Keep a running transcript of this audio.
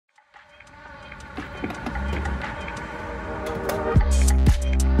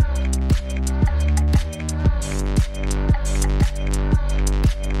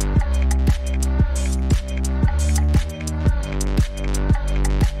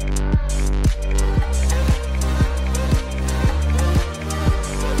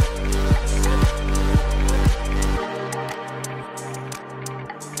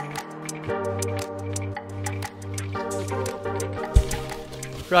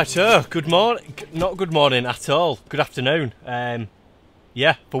Right, good morning. Not good morning at all. Good afternoon.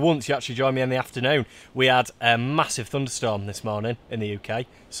 Yeah, for once you actually joined me in the afternoon. We had a massive thunderstorm this morning in the UK.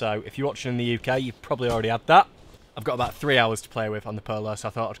 So if you're watching in the UK, you've probably already had that. I've got about 3 hours to play with on the Polo, so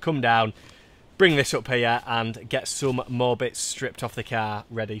I thought I'd come down, bring this up here and get some more bits stripped off the car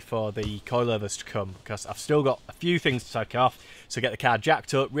ready for the coilovers to come, because I've still got a few things to take off. So get the car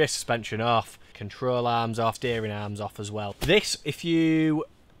jacked up, rear suspension off, control arms off, steering arms off as well. This, if you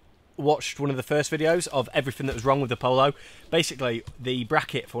watched one of the first videos of everything that was wrong with the Polo, basically the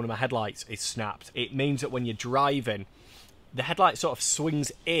bracket for one of my headlights is snapped. It means that when you're driving, the headlight sort of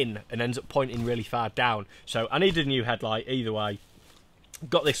swings in and ends up pointing really far down. So I needed a new headlight either way.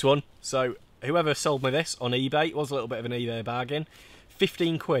 Got this one. So whoever sold me this on eBay, it was a little bit of an eBay bargain.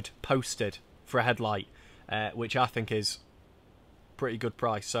 15 quid posted for a headlight, which I think is pretty good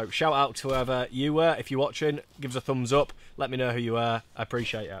price. So shout out to whoever you were. If you're watching, give us a thumbs up. Let me know who you are. I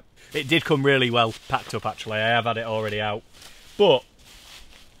appreciate it. It did come really well packed up, actually. I have had it already out. But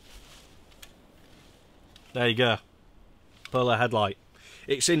there you go. Polo headlight.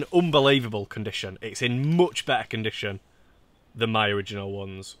 It's in unbelievable condition. It's in much better condition than my original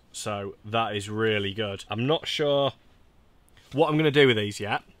ones. So that is really good. I'm not sure what I'm going to do with these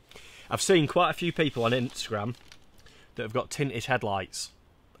yet. I've seen quite a few people on Instagram that have got tinted headlights,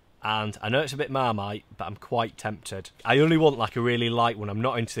 and I know it's a bit Marmite, but I'm quite tempted. I only want like a really light one. I'm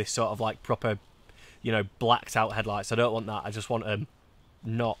not into this sort of like proper, you know, blacked out headlights. I don't want that. I just want them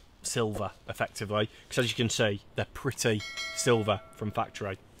not silver, effectively, because as you can see, they're pretty silver from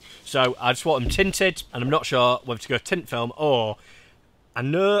factory. So I just want them tinted, and I'm not sure whether to go tint film, or I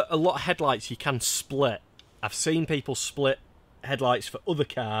know a lot of headlights you can split. I've seen people split headlights for other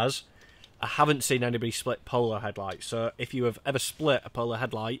cars. I haven't seen anybody split Polo headlights. So if you have ever split a Polo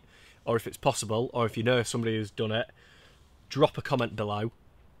headlight, or if it's possible, or if you know somebody who's done it, drop a comment below.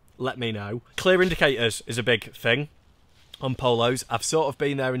 Let me know. Clear indicators is a big thing on Polos. I've sort of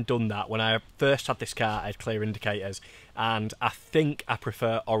been there and done that. When I first had this car, I had clear indicators, and I think I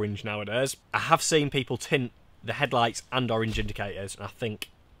prefer orange nowadays. I have seen people tint the headlights and orange indicators, and I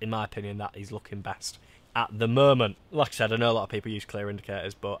think, in my opinion, that is looking best at the moment. Like I said, I know a lot of people use clear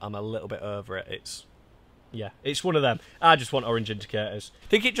indicators, but I'm a little bit over it. It's one of them. I just want orange indicators. I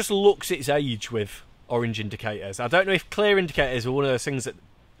think it just looks its age with orange indicators. I don't know if clear indicators are one of those things that,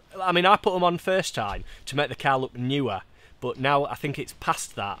 I mean, I put them on first time to make the car look newer, but now I think it's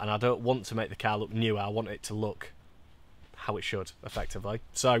past that, and I don't want to make the car look newer. I want it to look how it should, effectively.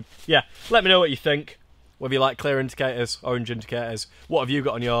 So yeah, let me know what you think. Whether you like clear indicators, orange indicators, what have you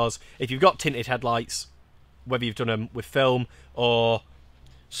got on yours? If you've got tinted headlights, whether you've done them with film or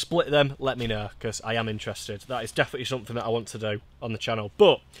split them, let me know, because I am interested. That is definitely something that I want to do on the channel.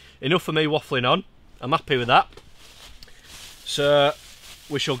 But enough for me waffling on. I'm happy with that. So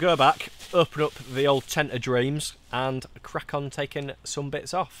we shall go back, open up the old tent of dreams, and crack on taking some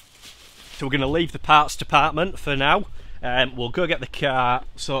bits off. So we're going to leave the parts department for now. We'll go get the car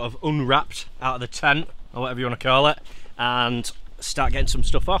sort of unwrapped out of the tent, or whatever you want to call it, and start getting some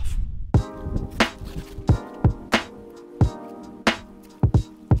stuff off.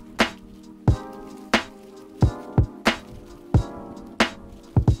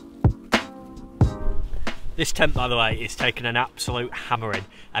 This tent, by the way, is taking an absolute hammering.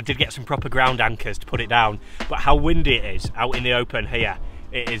 I did get some proper ground anchors to put it down, but how windy it is out in the open here,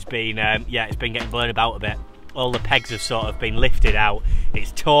 it has been, yeah, it's been getting blown about a bit. All the pegs have sort of been lifted out.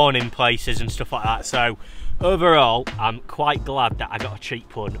 It's torn in places and stuff like that. So overall, I'm quite glad that I got a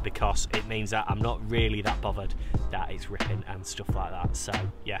cheap one, because it means that I'm not really that bothered that it's ripping and stuff like that. So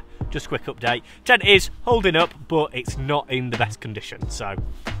yeah, just a quick update. Tent is holding up, but it's not in the best condition. So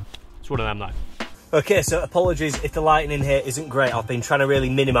it's one of them though. Okay, so apologies if the lighting in here isn't great. I've been trying to really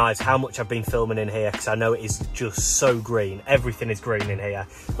minimise how much I've been filming in here, because I know it is just so green. Everything is green in here.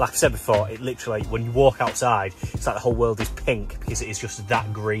 Like I said before, it literally, when you walk outside, it's like the whole world is pink, because it is just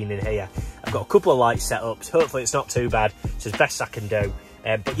that green in here. I've got a couple of lights set up, so hopefully it's not too bad. It's as best I can do.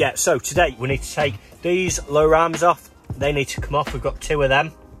 But yeah, so today we need to take these lower arms off. They need to come off. We've got 2 of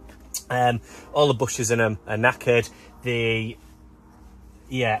them. All the bushes in them are knackered.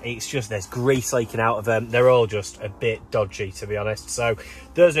 Yeah, it's just there's grease leaking out of them. They're all just a bit dodgy, to be honest. So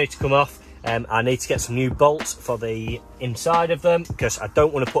those need to come off. I need to get some new bolts for the inside of them, because I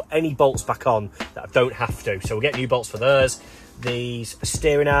don't want to put any bolts back on that I don't have to. So we'll get new bolts for those. These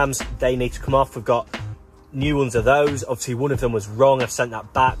steering arms, they need to come off. We've got new ones of those. Obviously one of them was wrong. I've sent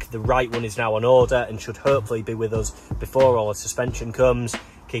that back. The right one is now on order and should hopefully be with us before all the suspension comes.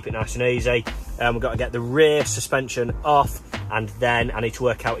 Keep it nice and easy. We've got to get the rear suspension off, and then I need to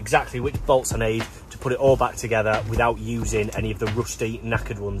work out exactly which bolts I need to put it all back together without using any of the rusty,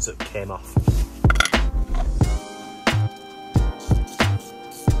 knackered ones that came off.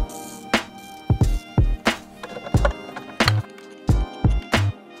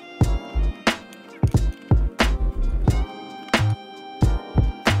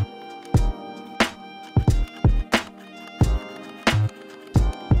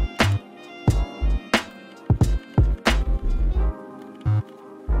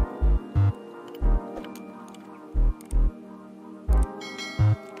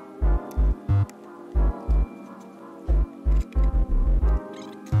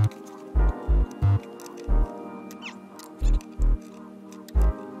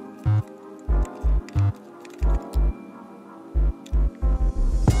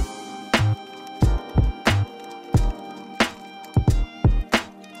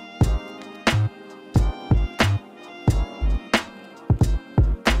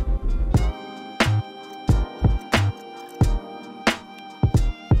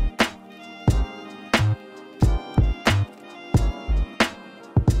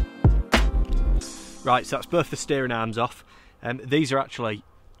 Right, so that's both the steering arms off. These are actually,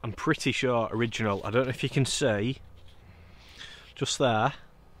 I'm pretty sure, original. I don't know if you can see, just there,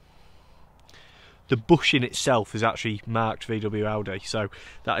 the bushing itself is actually marked VW Audi, so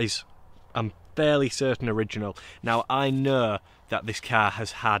that is, I'm fairly certain, original. Now, I know that this car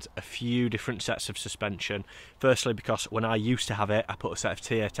has had a few different sets of suspension. Firstly, because when I used to have it, I put a set of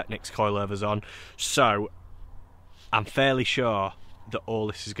TA Technics coilovers on, so I'm fairly sure that all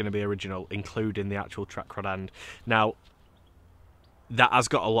this is going to be original, including the actual track rod end. Now, that has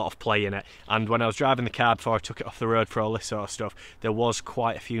got a lot of play in it, and when I was driving the car before I took it off the road for all this sort of stuff, there was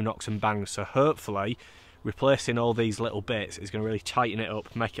quite a few knocks and bangs, so hopefully replacing all these little bits is going to really tighten it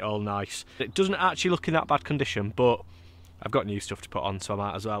up, make it all nice. It doesn't actually look in that bad condition, but I've got new stuff to put on, so I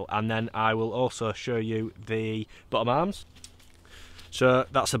might as well. And then I will also show you the bottom arms. So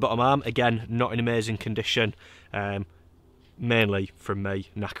that's the bottom arm, again, not in amazing condition. Mainly from me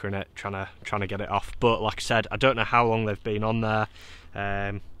knackering it, trying to get it off. But like I said, I don't know how long they've been on there.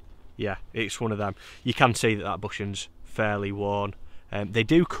 Yeah, it's one of them. You can see that that bushing's fairly worn. They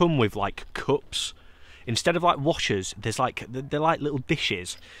do come with like cups. Instead of like washers, there's like, they're like little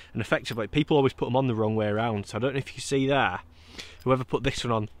dishes, and effectively people always put them on the wrong way around. So I don't know if you see there, whoever put this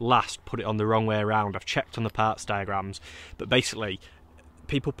one on last put it on the wrong way around. I've checked on the parts diagrams, but basically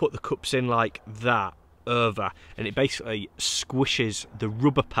people put the cups in like that over, and it basically squishes the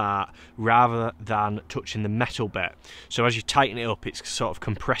rubber part rather than touching the metal bit. So as you tighten it up, it's sort of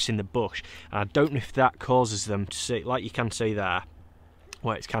compressing the bush, and I don't know if that causes them to see, like you can see there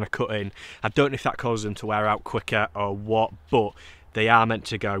where it's kind of cut in, I don't know if that causes them to wear out quicker or what, but they are meant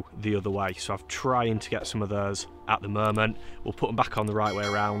to go the other way. So I'm trying to get some of those at the moment. We'll put them back on the right way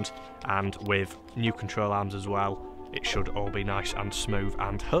around, and with new control arms as well, it should all be nice and smooth,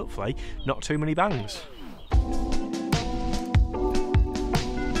 and hopefully not too many bangs.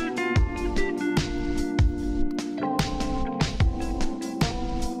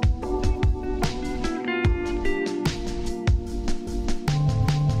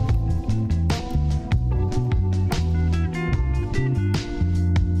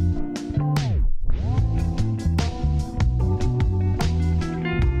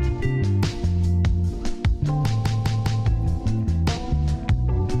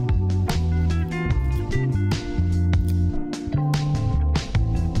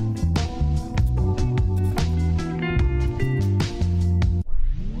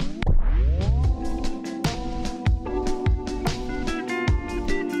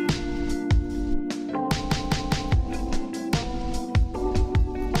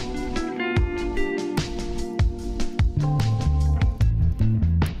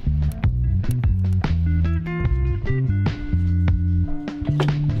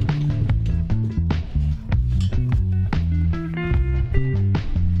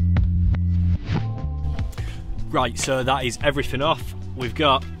 Right, so that is everything off. We've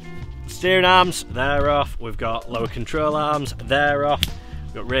got steering arms, they're off. We've got lower control arms, they're off.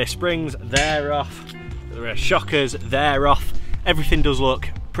 We've got rear springs, they're off. The rear shockers, they're off. Everything does look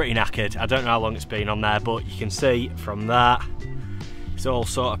pretty knackered. I don't know how long it's been on there, but you can see from that, it's all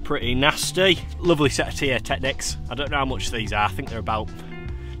sort of pretty nasty. Lovely set of TA Technics. I don't know how much these are. I think they're about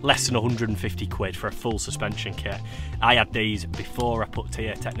less than 150 quid for a full suspension kit. I had these before I put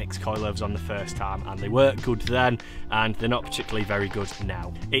TA Technics coilovers on the first time, and they weren't good then, and they're not particularly very good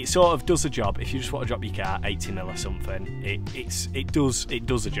now. It sort of does a job. If you just want to drop your car 80mm or something, it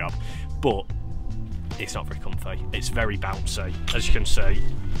does a job, but it's not very comfy. It's very bouncy, as you can see.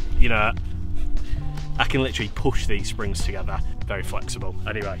 You know, I can literally push these springs together. Very flexible.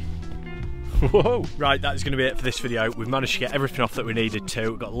 Anyway, Whoa! Right, that's going to be it for this video. We've managed to get everything off that we needed to.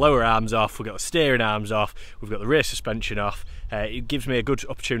 We've got the lower arms off, we've got the steering arms off, we've got the rear suspension off. It gives me a good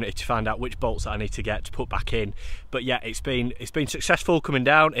opportunity to find out which bolts that I need to get to put back in. But yeah, it's been successful coming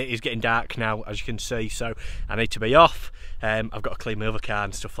down. It is getting dark now, as you can see, so I need to be off. I've got to clean my other car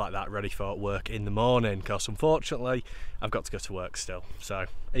and stuff like that, ready for work in the morning, because unfortunately I've got to go to work still. So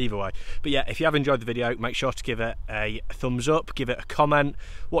either way, but yeah, if you have enjoyed the video, make sure to give it a thumbs up, give it a comment.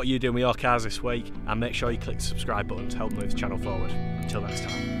 What are you doing with your cars this week? And make sure you click the subscribe button to help move the channel forward. Until next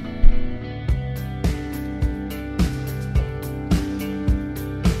time.